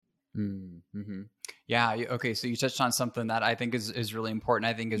Mm-hmm. Yeah. Okay. So you touched on something that I think is really important.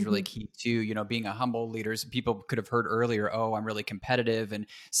 I think is really Mhm. key too. Being a humble leader. People could have heard earlier, oh, I'm really competitive. And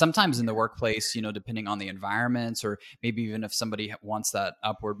sometimes in the Yeah. workplace, depending on the environments, or maybe even if somebody wants that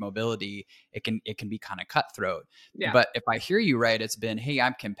upward mobility, it can be kind of cutthroat. Yeah. But if I hear you right, it's been, hey,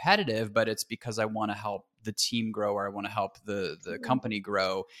 I'm competitive, but it's because I want to help the team grow, or I want to help the company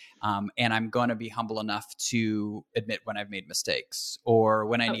grow. And I'm going to be humble enough to admit when I've made mistakes or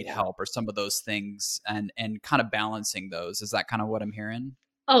when I Oh need yeah. help or some of those things, and kind of balancing those. Is that kind of what I'm hearing?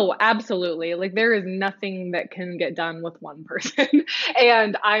 Oh, absolutely. Like there is nothing that can get done with one person.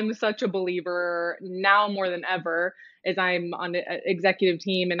 And I'm such a believer now more than ever as I'm on an executive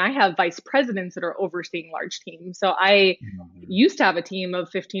team and I have vice presidents that are overseeing large teams. So I Mhm. used to have a team of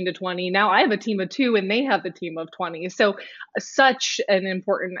 15 to 20. Now I have a team of 2 and they have the team of 20. So such an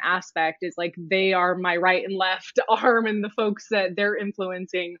important aspect is like they are my right and left arm and the folks that they're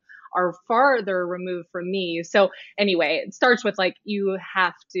influencing are farther removed from me. So anyway, it starts with like you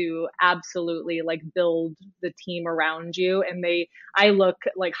have to absolutely like build the team around you. And I look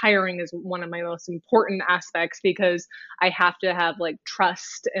like hiring is one of my most important aspects because I have to have like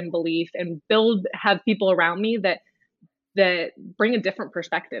trust and belief and have people around me that bring a different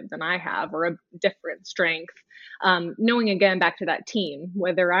perspective than I have or a different strength. Knowing again back to that team,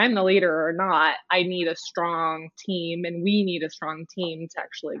 whether I'm the leader or not, I need a strong team and we need a strong team to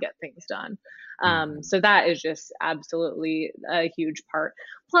actually get things done. Mhm. So that is just absolutely a huge part.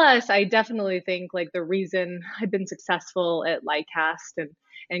 Plus, I definitely think like the reason I've been successful at Lightcast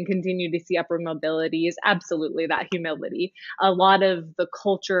and continue to see upward mobility is absolutely that humility. A lot of the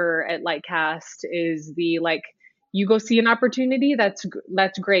culture at Lightcast is the like you go see an opportunity, that's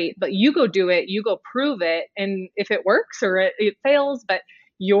great, but you go do it, you go prove it, and if it works or it fails, but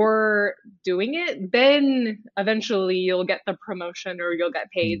you're doing it, then eventually you'll get the promotion or you'll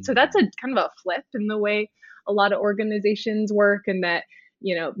get paid. So that's a Mhm. kind of a flip in the way a lot of organizations work, and that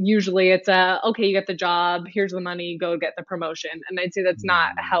usually it's okay, you get the job, here's the money, go get the promotion. And I'd say that's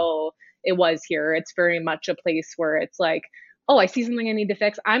not Mhm. how it was here. It's very much a place where it's like, oh, I see something I need to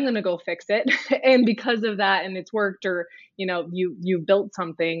fix. I'm going to go fix it. And because of that, and it's worked, or, you've built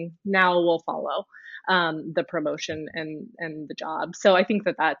something, now we'll follow the promotion and the job. So I think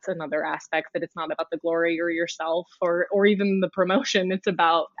that that's another aspect, that it's not about the glory or yourself or even the promotion. It's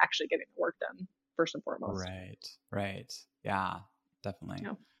about actually getting the work done first and foremost. Right. Right. Yeah, definitely.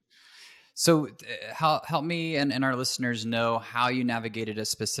 Yeah. So, help me and our listeners know how you navigated a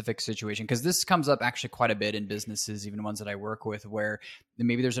specific situation, because this comes up actually quite a bit in businesses, even ones that I work with, where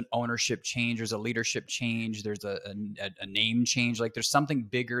maybe there's an ownership change, there's a leadership change, there's a name change, like there's something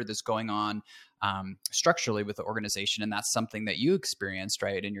bigger that's going on structurally with the organization, and that's something that you experienced,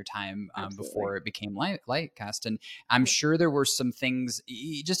 right, in your time Absolutely. before it became Lightcast. And I'm Yeah. sure there were some things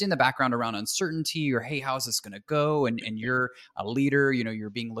just in the background around uncertainty, or hey, how's this going to go? And you're a leader, you're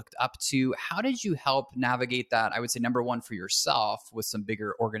being looked up to. How did you help navigate that? I would say number one, for yourself with some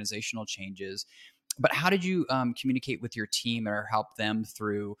bigger organizational changes, but how did you communicate with your team or help them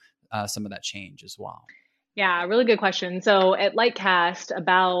through some of that change as well? Yeah, really good question. So at Lightcast,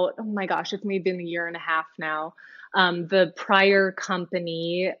 about, oh my gosh, it's maybe been a year and a half now. The prior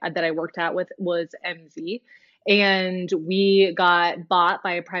company that I worked at with was MZ. And we got bought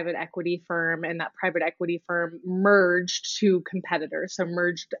by a private equity firm, and that private equity firm merged two competitors. So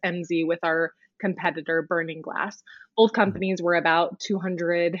merged MZ with our competitor, Burning Glass. Both companies were about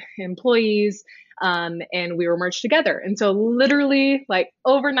 200 employees, and we were merged together. And so, literally, like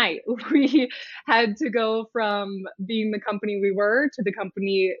overnight, we had to go from being the company we were to the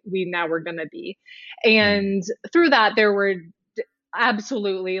company we now were going to be. Mm-hmm. And through that, there were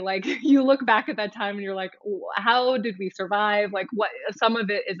absolutely like you look back at that time and you're like, how did we survive? Like, what, some of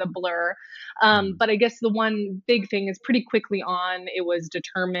it is a blur. But I guess the one big thing is pretty quickly on, it was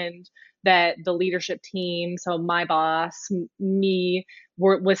determined that the leadership team, so my boss, me,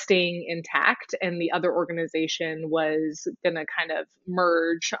 was staying intact, and the other organization was going to kind of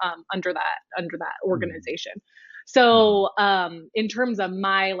merge under that organization. Mm-hmm. So in terms of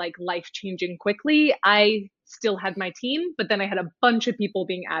my like life changing quickly, I still had my team, but then I had a bunch of people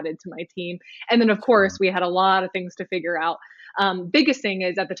being added to my team, and then of course we had a lot of things to figure out. Biggest thing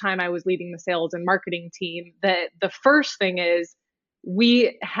is, at the time I was leading the sales and marketing team, that the first thing is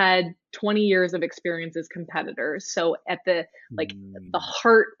we had 20 years of experience as competitors. So at the Mm-hmm.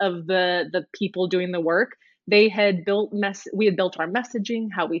 heart of the people doing the work, we had built our messaging,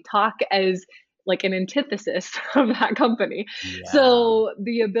 how we talk, as like an antithesis of that company. Yeah. So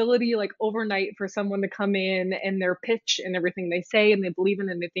the ability like overnight for someone to come in and their pitch and everything they say and they believe in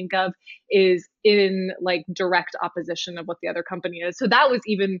and they think of is in like direct opposition of what the other company is. So that was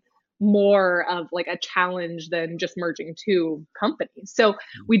even more of like a challenge than just merging two companies. So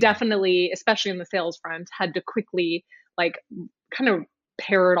we definitely, especially in the sales front, had to quickly like kind of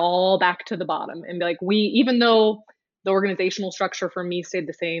pare it all back to the bottom and be like, even though the organizational structure for me stayed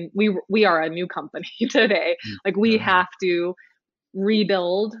the same, we are a new company today. Like we have to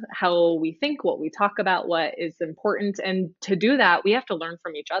rebuild how we think, what we talk about, what is important. And to do that, we have to learn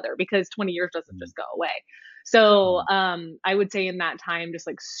from each other because 20 years doesn't just go away. So I would say in that time, just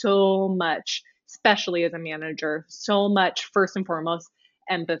like so much, especially as a manager, so much, first and foremost,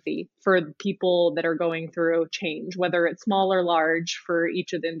 empathy for people that are going through change, whether it's small or large for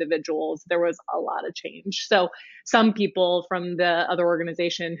each of the individuals. There was a lot of change. So some people from the other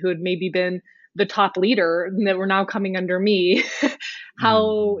organization who had maybe been the top leader that were now coming under me,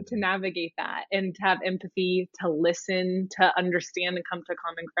 how to navigate that and to have empathy, to listen, to understand and come to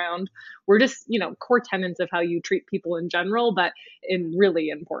common ground. We're just, core tenets of how you treat people in general, but really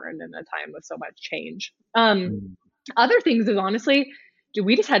important in a time of so much change. Other things is honestly,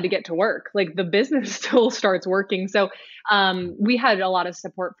 we just had to get to work. Like the business still starts working. So we had a lot of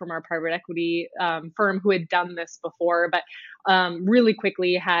support from our private equity firm who had done this before, but really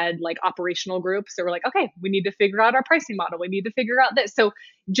quickly had like operational groups that were like, okay, we need to figure out our pricing model. We need to figure out this. So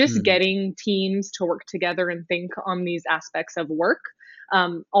just getting teams to work together and think on these aspects of work.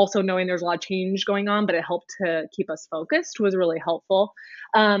 Also knowing there's a lot of change going on, but it helped to keep us focused was really helpful.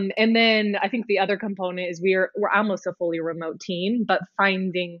 And then I think the other component is we're almost a fully remote team, but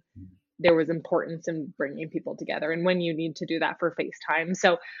finding there was importance in bringing people together and when you need to do that for FaceTime.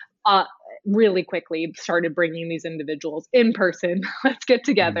 So really quickly started bringing these individuals in person. Let's get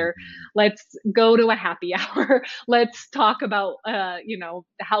together. Let's go to a happy hour. Let's talk about,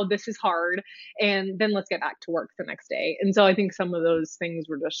 how this is hard. And then let's get back to work the next day. And so I think some of those things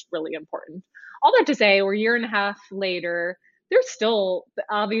were just really important. All that to say, we're a year and a half later. There's still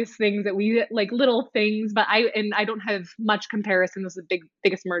obvious things that we like, little things, but I don't have much comparison. This is the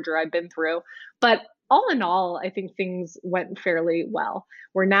biggest merger I've been through, but all in all, I think things went fairly well.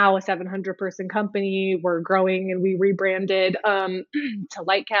 We're now a 700 person company. We're growing and we rebranded to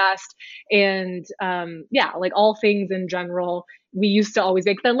Lightcast. And like all things in general, we used to always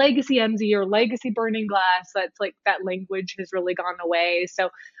make the legacy MZ or legacy burning glass. That's like that language has really gone away. So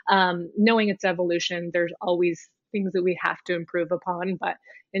knowing its evolution, there's always things that we have to improve upon. But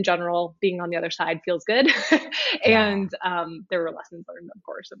in general, being on the other side feels good. And there were lessons learned, of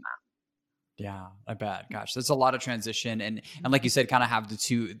course, in that. Yeah, I bet. Gosh, there's a lot of transition, and like you said, kind of have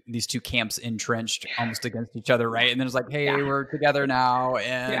these two camps entrenched almost against each other, right? And then it's like, hey, we're together now,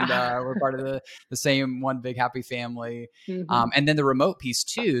 and we're part of the same one big happy family. And then the remote piece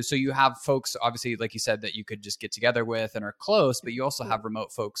too. So you have folks, obviously, like you said, that you could just get together with and are close, but you also have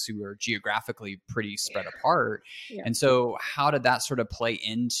remote folks who are geographically pretty spread apart. And so, how did that sort of play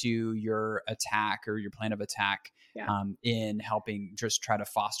into your attack or your plan of attack? In helping just try to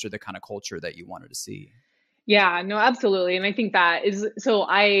foster the kind of culture that you wanted to see? Yeah, no, absolutely. And I think that is, so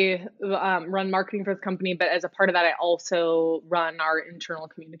I run marketing for this company, but as a part of that, I also run our internal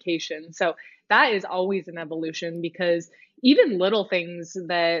communication. So that is always an evolution because even little things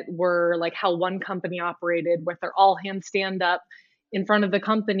that were like how one company operated with their all hands stand up in front of the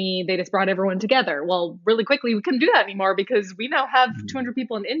company, they just brought everyone together. Well, really quickly, we couldn't do that anymore because we now have 200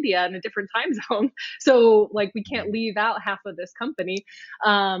 people in India in a different time zone. So like we can't leave out half of this company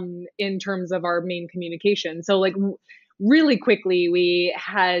in terms of our main communication. So like really quickly, we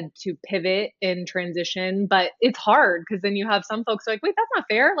had to pivot and transition, but it's hard because then you have some folks like, wait, that's not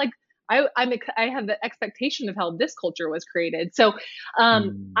fair. Like I have the expectation of how this culture was created. So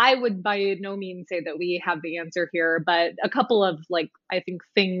I would by no means say that we have the answer here, but a couple of I think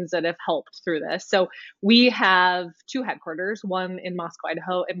things that have helped through this. So we have two headquarters, one in Moscow,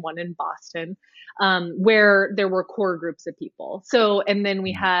 Idaho, and one in Boston, where there were core groups of people. So, and then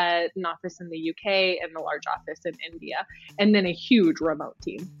we had an office in the UK and a large office in India, and then a huge remote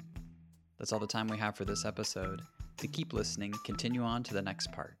team. That's all the time we have for this episode. To keep listening, continue on to the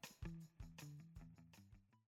next part.